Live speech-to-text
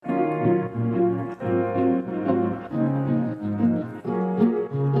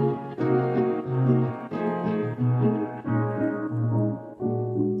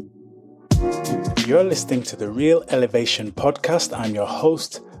You're listening to the Real Elevation podcast. I'm your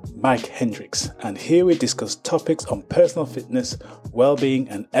host, Mike Hendricks, and here we discuss topics on personal fitness, well-being,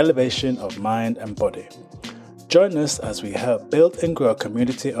 and elevation of mind and body. Join us as we help build and grow a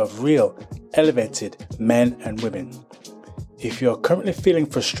community of real, elevated men and women. If you're currently feeling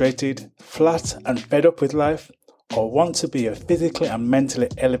frustrated, flat, and fed up with life, or want to be a physically and mentally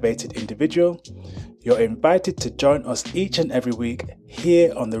elevated individual, you're invited to join us each and every week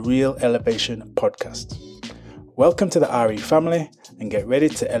here on the Real Elevation podcast. Welcome to the RE family and get ready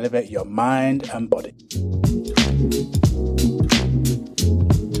to elevate your mind and body.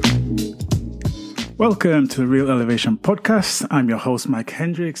 Welcome to the Real Elevation podcast. I'm your host, Mike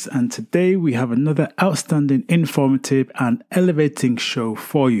Hendricks, and today we have another outstanding, informative, and elevating show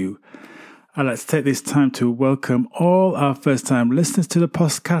for you. I'd like to take this time to welcome all our first-time listeners to the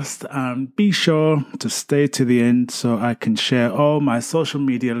podcast, and be sure to stay to the end so I can share all my social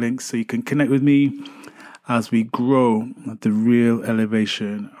media links so you can connect with me as we grow the Real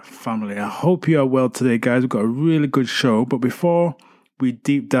Elevation family. I hope you are well today, guys. We've got a really good show, but before we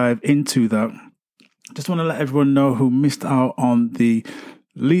deep dive into that, I just want to let everyone know who missed out on the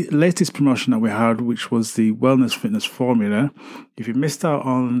latest promotion that we had, which was the Wellness Fitness Formula. If you missed out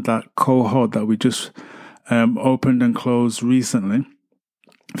on that cohort that we just opened and closed recently,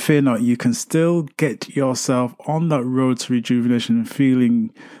 fear not, you can still get yourself on that road to rejuvenation and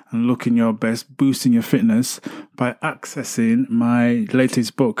feeling and looking your best, boosting your fitness by accessing my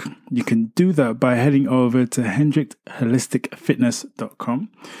latest book. You can do that by heading over to hendrickholisticfitness.com.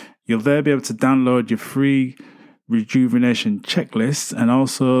 You'll there be able to download your free rejuvenation checklist, and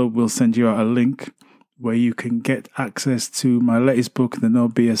also we'll send you out a link where you can get access to my latest book, the No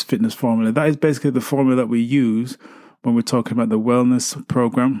BS Fitness Formula. That is basically the formula that we use when we're talking about the wellness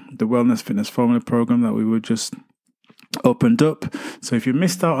program, the Wellness Fitness Formula program that we were just opened up. So if you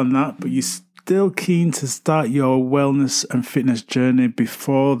missed out on that, but you're still keen to start your wellness and fitness journey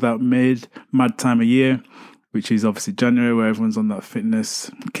before that mad time of year, which is obviously January, where everyone's on that fitness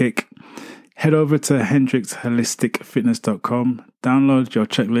kick, head over to hendrickholisticfitness.com, download your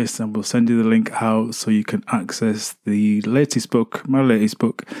checklist, and we'll send you the link out so you can access the latest book, my latest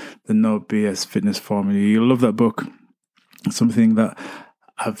book, the No BS Fitness Formula. You'll love that book. It's something that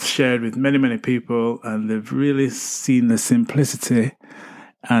I've shared with many, many people, and they've really seen the simplicity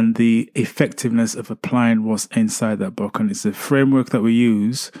and the effectiveness of applying what's inside that book. And it's a framework that we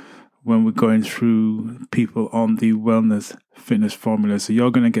use when we're going through people on the Wellness Fitness Formula. So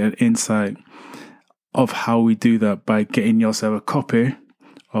you're going to get an insight of how we do that by getting yourself a copy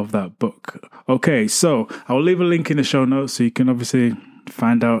of that book. Okay, so I'll leave a link in the show notes so you can obviously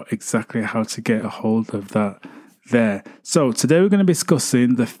find out exactly how to get a hold of that there. So today we're going to be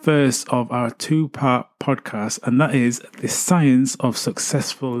discussing the first of our two-part podcast, and that is the science of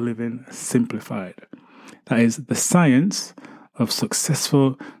successful living simplified. That is the science of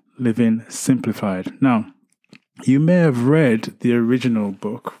successful living simplified. Now, you may have read the original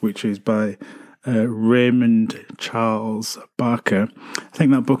book, which is by Raymond Charles Barker. I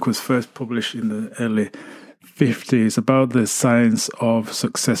think that book was first published in the early 50s, about the science of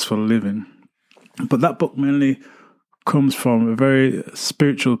successful living. But that book mainly comes from a very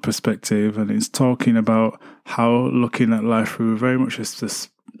spiritual perspective, and it's talking about how looking at life through very much a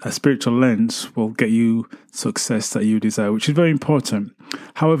spiritual lens will get you success that you desire, which is very important.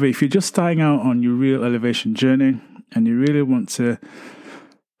 However, if you're just starting out on your real elevation journey and you really want to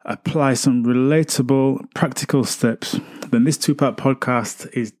apply some relatable, practical steps, then this two-part podcast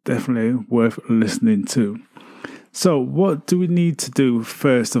is definitely worth listening to. So what do we need to do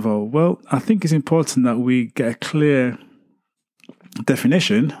first of all? Well, I think it's important that we get a clear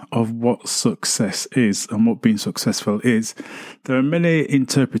definition of what success is and what being successful is. There are many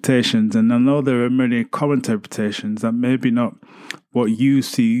interpretations, and I know there are many common interpretations that maybe not what you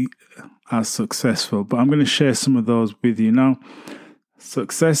see as successful, but I'm going to share some of those with you now.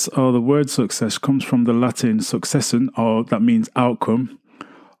 Success, or the word success, comes from the Latin successum, or that means outcome,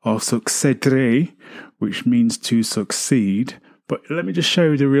 or succedere, which means to succeed. But let me just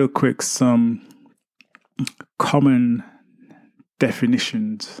share with you real quick some common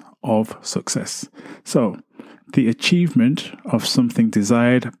definitions of success. So, the achievement of something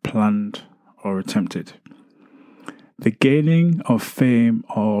desired, planned, or attempted. The gaining of fame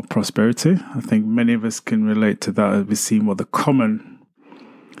or prosperity. I think many of us can relate to that as we've seen what the common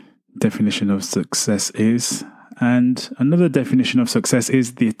definition of success is. And another definition of success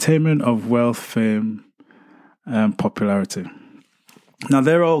is the attainment of wealth, fame, and popularity. Now,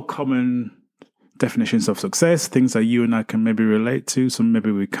 they're all common definitions of success, things that you and I can maybe relate to, some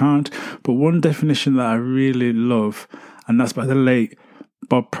maybe we can't. But one definition that I really love, and that's by the late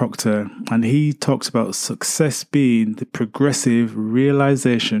Bob Proctor, and he talks about success being the progressive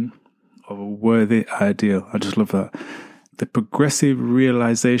realization of a worthy ideal. I just love that. The progressive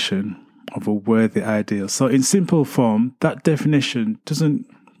realization of a worthy ideal. So in simple form, that definition doesn't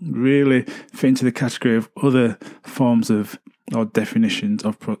really fit into the category of other forms of or definitions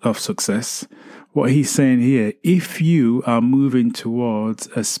of success. What he's saying here, if you are moving towards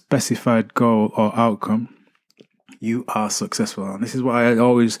a specified goal or outcome, you are successful. And this is what I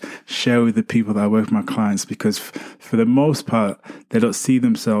always share with the people that I work with, my clients, because for the most part, they don't see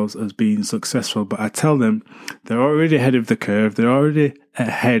themselves as being successful. But I tell them they're already ahead of the curve. They're already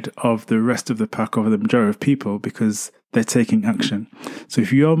ahead of the rest of the pack, over the majority of people, because they're taking action. So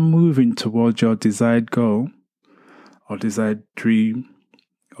if you're moving towards your desired goal or desired dream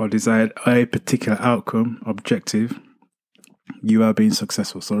or desired a particular outcome, objective, you are being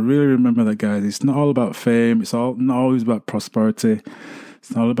successful. So really remember that, guys. It's not all about fame. It's not always about prosperity.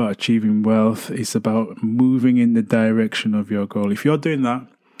 It's not all about achieving wealth. It's about moving in the direction of your goal. If you're doing that,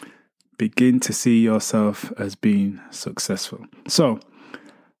 begin to see yourself as being successful. So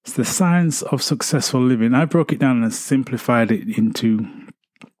it's the science of successful living. I broke it down and simplified it into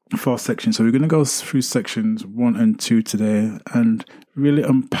 4 sections. So we're going to go through sections 1 and 2 today and really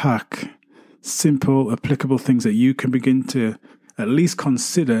unpack simple, applicable things that you can begin to at least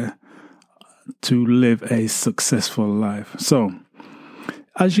consider to live a successful life. So,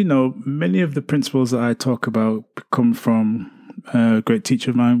 as you know, many of the principles that I talk about come from a great teacher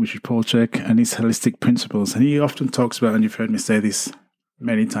of mine, which is Paul Chek, and his holistic principles. And he often talks about, and you've heard me say this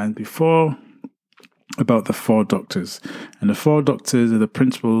many times before, about the 4 doctors. And the 4 doctors are the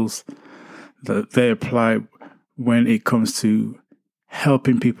principles that they apply when it comes to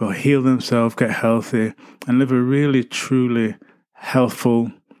helping people heal themselves, get healthy, and live a really, truly healthful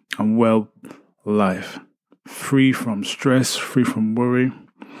and well life. Free from stress, free from worry,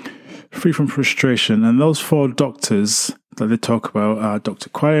 free from frustration. And those 4 doctors that they talk about are Dr.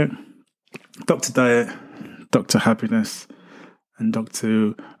 Quiet, Dr. Diet, Dr. Happiness, and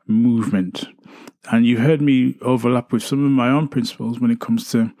Dr. Movement. And you heard me overlap with some of my own principles when it comes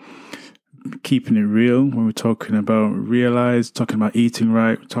to keeping it real, when we're talking about realize, talking about eating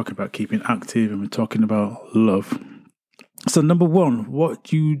right, we're talking about keeping active, and we're talking about love. So number 1,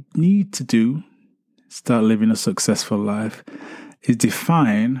 what you need to do, start living a successful life, is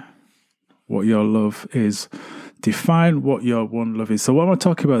define what your love is. Define what your one love is. So what am I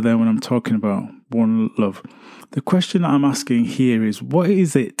talking about then when I'm talking about one love? The question that I'm asking here is, what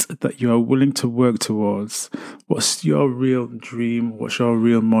is it that you are willing to work towards? What's your real dream? What's your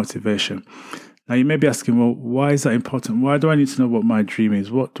real motivation? Now, you may be asking, well, why is that important? Why do I need to know what my dream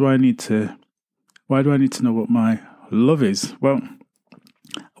is? Why do I need to know what my love is? Well,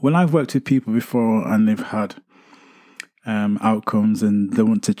 when I've worked with people before and they've had outcomes and they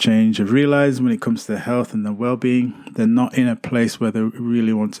want to change, I've realized when it comes to their health and their well-being, they're not in a place where they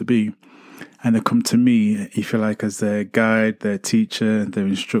really want to be. And they come to me, if you like, as their guide, their teacher, their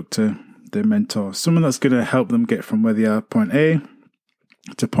instructor, their mentor, someone that's going to help them get from where they are, point A,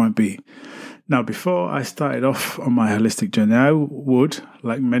 to point B. Now, before I started off on my holistic journey, I would,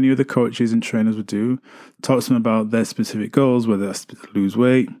 like many other coaches and trainers would do, talk to them about their specific goals, whether that's to lose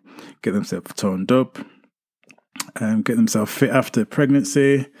weight, get themselves toned up, get themselves fit after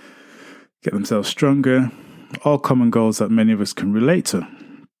pregnancy, get themselves stronger, all common goals that many of us can relate to.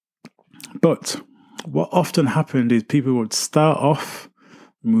 But what often happened is people would start off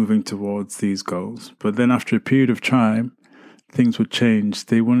moving towards these goals, but then after a period of time, things would change.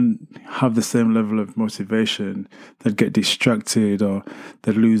 They wouldn't have the same level of motivation. They'd get distracted or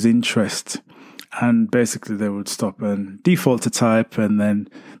they'd lose interest. And basically they would stop and default to type, and then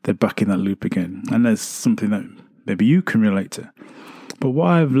they're back in that loop again. And that's something that maybe you can relate to. But what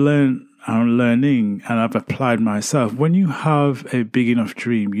I've learned, I'm learning, and I've applied myself, when you have a big enough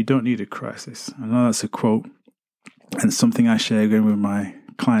dream, you don't need a crisis. I know that's a quote and something I share again with my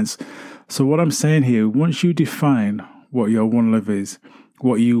clients. So what I'm saying here, once you define what your one love is,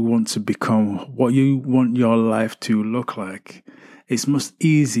 what you want to become, what you want your life to look like, it's much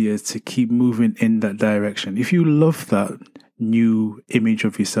easier to keep moving in that direction. If you love that new image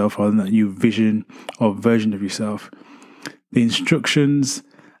of yourself or that new vision or version of yourself, the instructions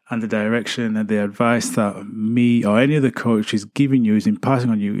and the direction and the advice that me or any other coach is giving you, is imparting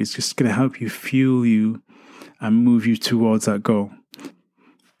on you, is just going to help you, fuel you, and move you towards that goal.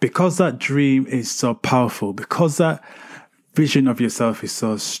 Because that dream is so powerful, because that vision of yourself is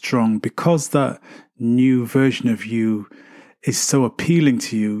so strong, because that new version of you is so appealing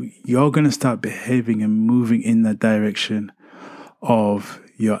to you, you're going to start behaving and moving in that direction of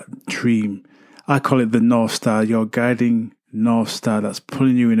your dream. I call it the North Star, your guiding North Star that's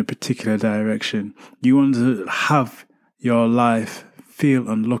pulling you in a particular direction. You want to have your life feel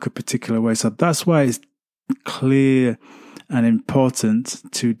and look a particular way. So that's why it's clear and important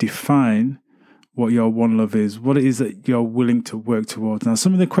to define what your one love is, what it is that you're willing to work towards. Now,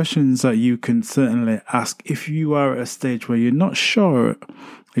 some of the questions that you can certainly ask if you are at a stage where you're not sure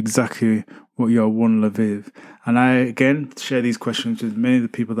exactly what your one love is. And I, again, share these questions with many of the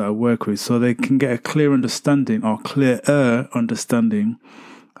people that I work with so they can get a clear understanding or clearer understanding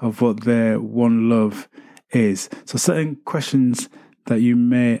of what their one love is. So certain questions that you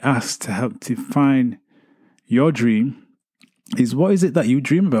may ask to help define your dream is, what is it that you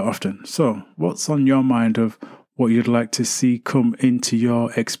dream about often? So what's on your mind of what you'd like to see come into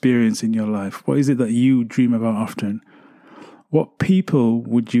your experience in your life? What is it that you dream about often? What people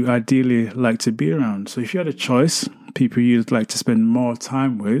would you ideally like to be around? So if you had a choice, people you'd like to spend more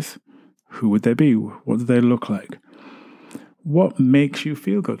time with, who would they be? What do they look like? What makes you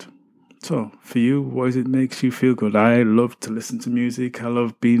feel good? So for you, what is it makes you feel good? I love to listen to music. I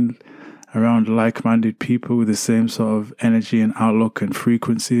love being around like-minded people with the same sort of energy and outlook and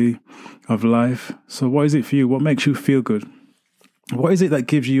frequency of life. So what is it for you? What makes you feel good? What is it that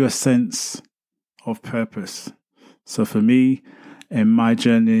gives you a sense of purpose? So for me, in my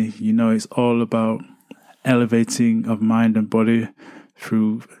journey, it's all about elevating of mind and body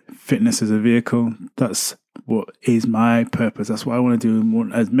through fitness as a vehicle. That's what is my purpose. That's what I want to do, and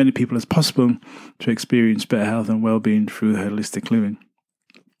want as many people as possible to experience better health and well-being through holistic living.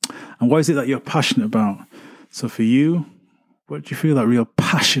 And what is it that you're passionate about? So for you, what do you feel that real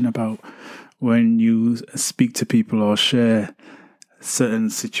passion about when you speak to people or share certain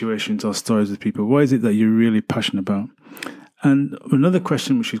situations or stories with people? What is it that you're really passionate about? And another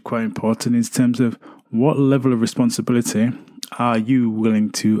question which is quite important is in terms of what level of responsibility are you willing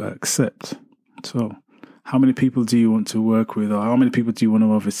to accept? So how many people do you want to work with, or how many people do you want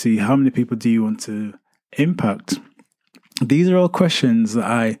to oversee? How many people do you want to impact? These are all questions that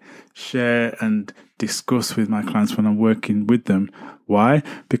I share and discuss with my clients when I'm working with them. Why?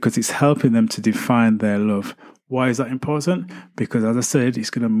 Because it's helping them to define their love. Why is that important? Because, as I said, it's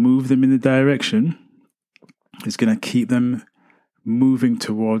going to move them in the direction. It's going to keep them moving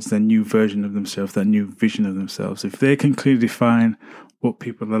towards their new version of themselves, that new vision of themselves. If they can clearly define what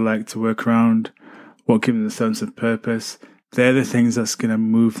people are like to work around, what gives them a sense of purpose, they're the things that's going to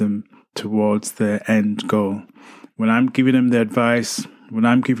move them towards their end goal. When I'm giving them the advice, when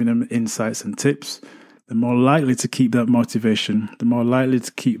I'm giving them insights and tips, they're more likely to keep that motivation, they're more likely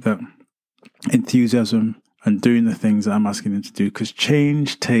to keep that enthusiasm and doing the things that I'm asking them to do, because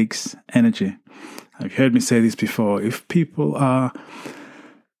change takes energy. You've heard me say this before. If people are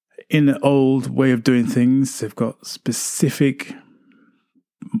in an old way of doing things, they've got specific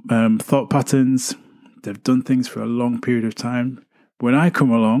thought patterns, they've done things for a long period of time. When I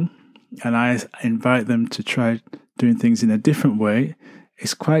come along and I invite them to try doing things in a different way,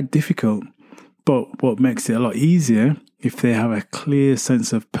 it's quite difficult. But what makes it a lot easier, if they have a clear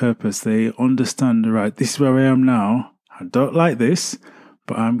sense of purpose, they understand, right, this is where I am now. I don't like this,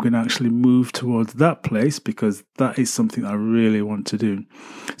 but I'm going to actually move towards that place because that is something I really want to do.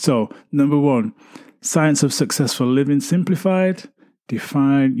 So, number one, Science of Successful Living Simplified.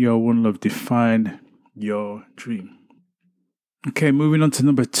 Define your one love. Define your dream. Okay, moving on to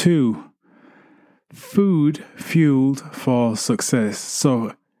number two. Food fueled for success.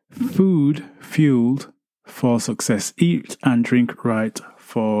 So, food fueled for success. Eat and drink right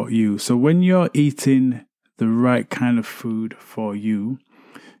for you. So when you're eating the right kind of food for you,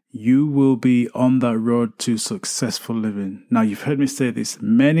 you will be on that road to successful living. Now, you've heard me say this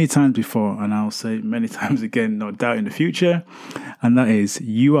many times before, and I'll say it many times again, no doubt in the future, and that is,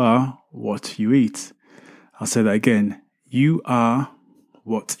 you are what you eat. I'll say that again. You are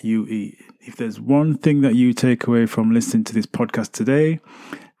what you eat. If there's one thing that you take away from listening to this podcast today,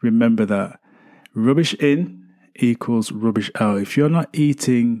 remember that rubbish in equals rubbish out. If you're not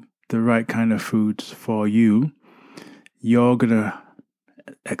eating the right kind of foods for you, you're going to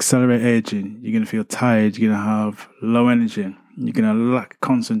accelerate aging. You're going to feel tired. You're going to have low energy. You're going to lack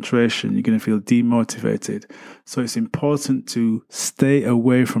concentration. You're going to feel demotivated. So it's important to stay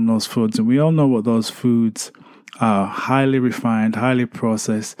away from those foods. And we all know what those foods are: highly refined, highly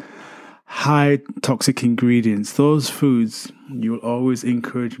processed, high toxic ingredients. Those foods you will always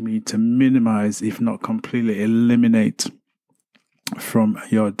encourage me to minimize, if not completely eliminate from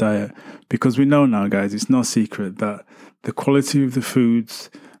your diet. Because we know now, guys, it's no secret that the quality of the foods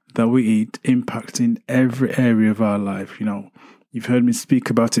that we eat impact in every area of our life. You've heard me speak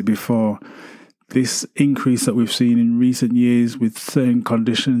about it before. this increase that we've seen in recent years with certain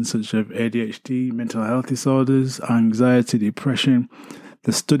conditions such as ADHD, mental health disorders, anxiety, depression,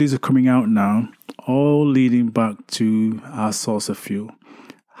 the studies are coming out now, all leading back to our source of fuel.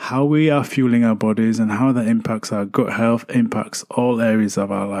 How we are fueling our bodies and how that impacts our gut health impacts all areas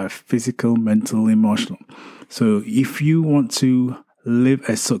of our life, physical, mental, emotional. So if you want to live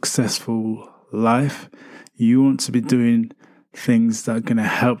a successful life, you want to be doing things that are going to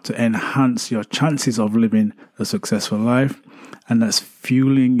help to enhance your chances of living a successful life, and that's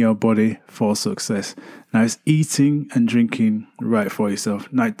fueling your body for success. Now, it's eating and drinking right for yourself.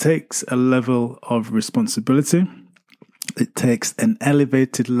 Now, it takes a level of responsibility. It takes an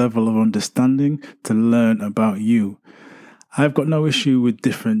elevated level of understanding to learn about you. I've got no issue with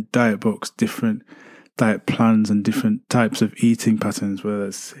different diet books, different diet plans, and different types of eating patterns, whether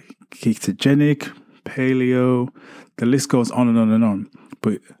it's ketogenic, paleo, the list goes on and on and on.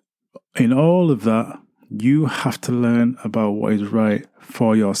 But in all of that, you have to learn about what is right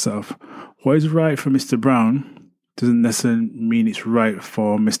for yourself. What is right for Mr. Brown doesn't necessarily mean it's right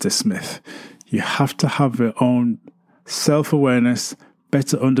for Mr. Smith. You have to have your own self-awareness,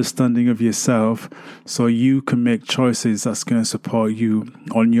 better understanding of yourself, so you can make choices that's going to support you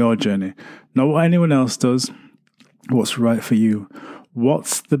on your journey. Not what anyone else does, what's right for you.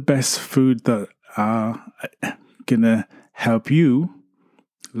 What's the best food that are going to help you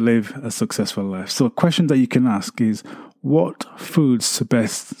live a successful life? So a question that you can ask is, what foods to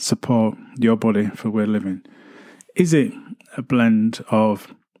best support your body for way living? Is it a blend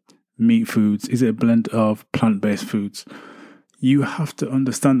of meat foods? Is it a blend of plant-based foods? You have to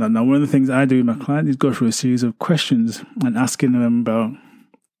understand that. Now, one of the things I do with my clients is go through a series of questions and asking them about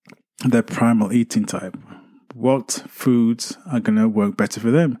their primal eating type. What foods are going to work better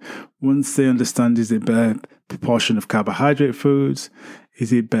for them? Once they understand, is it better proportion of carbohydrate foods?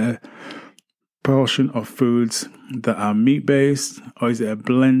 Is it better portion of foods that are meat-based? Or is it a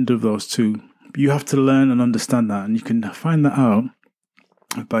blend of those two? You have to learn and understand that, and you can find that out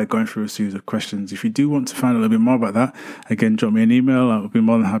by going through a series of questions. If you do want to find a little bit more about that, again, drop me an email. I'll be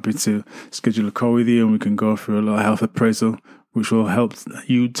more than happy to schedule a call with you, and we can go through a little health appraisal, which will help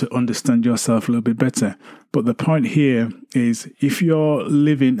you to understand yourself a little bit better. But the point here is, if you're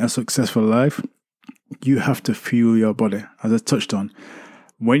living a successful life, you have to fuel your body, as I touched on.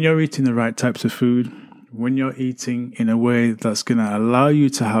 When you're eating the right types of food, when you're eating in a way that's going to allow you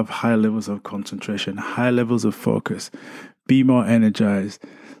to have high levels of concentration, high levels of focus, be more energized,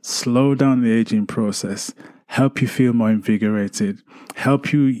 slow down the aging process, help you feel more invigorated,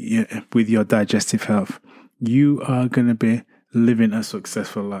 help you with your digestive health, you are going to be living a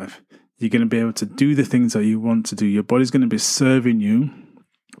successful life. You're going to be able to do the things that you want to do. Your body's going to be serving you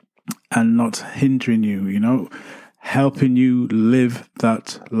and not hindering you, helping you live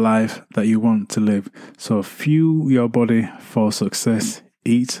that life that you want to live. So fuel your body for success.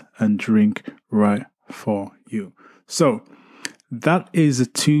 Eat and drink right for you. So that is the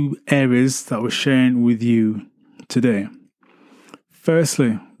two areas that we're sharing with you today.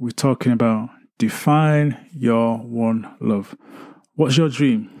 Firstly, we're talking about define your one love. What's your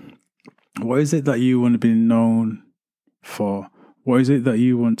dream? What is it that you want to be known for? What is it that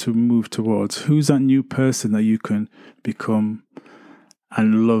you want to move towards? Who's that new person that you can become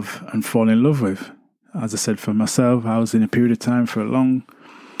and love and fall in love with? As I said, for myself, I was in a period of time for a long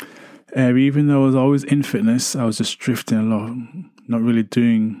even though I was always in fitness, I was just drifting along, not really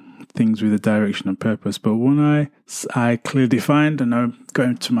doing things with a direction and purpose. But when I clearly defined, and I got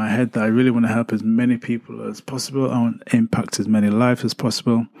into my head that I really want to help as many people as possible, I want to impact as many lives as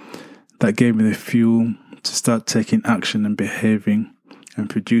possible, that gave me the fuel to start taking action and behaving and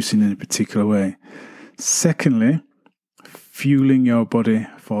producing in a particular way. Secondly, fueling your body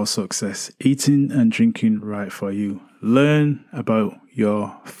for success, eating and drinking right for you. Learn about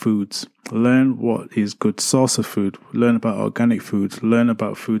your foods. Learn what is good source of food. Learn about organic foods. Learn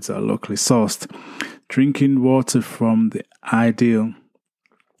about foods that are locally sourced. Drinking water from the ideal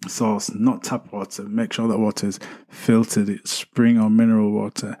source, not tap water. Make sure that water is filtered. It's spring or mineral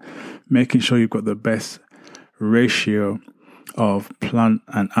water. Making sure you've got the best ratio of plant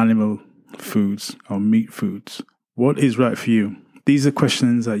and animal foods or meat foods. What is right for you? These are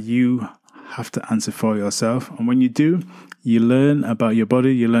questions that you have to answer for yourself. And when you do, you learn about your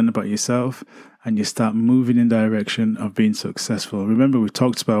body, you learn about yourself, and you start moving in the direction of being successful. Remember, we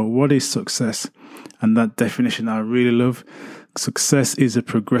talked about what is success, and that definition I really love. Success is a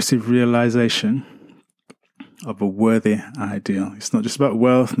progressive realization of a worthy ideal. It's not just about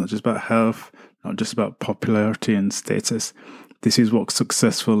wealth, not just about health, not just about popularity and status, this is what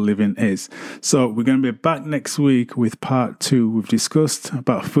successful living is. So we're going to be back next week with part 2. We've discussed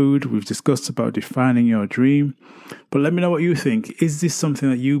about food. We've discussed about defining your dream. But let me know what you think. Is this something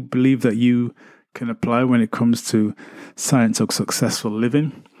that you believe that you can apply when it comes to science of successful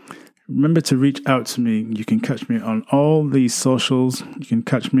living? Remember to reach out to me. You can catch me on all these socials. You can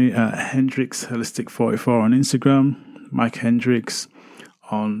catch me at Hendrix Holistic 44 on Instagram, Mike Hendrix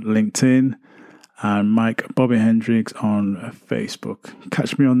on LinkedIn, and Mike Bobby Hendrix on Facebook.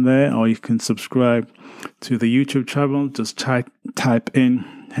 Catch me on there, or you can subscribe to the YouTube channel. Just type in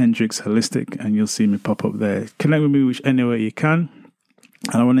Hendrix Holistic and you'll see me pop up there. Connect with me which any way you can,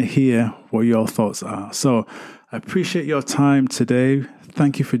 and I want to hear what your thoughts are. So I appreciate your time today.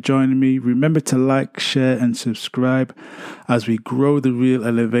 Thank you for joining me. Remember to like, share, and subscribe as we grow the Real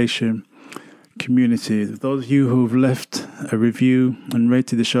Elevation community. Those of you who've left a review and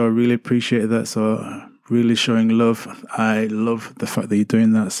rated the show, I really appreciate that. So really showing love. I love the fact that you're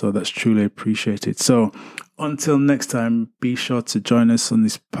doing that. So that's truly appreciated. So until next time, be sure to join us on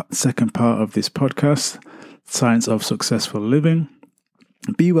this second part of this podcast, Science of Successful Living.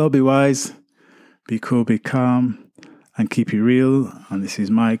 Be well, be wise, be cool, be calm, and keep it real. And this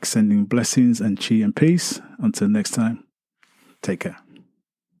is Mike sending blessings and chi and peace. Until next time, take care.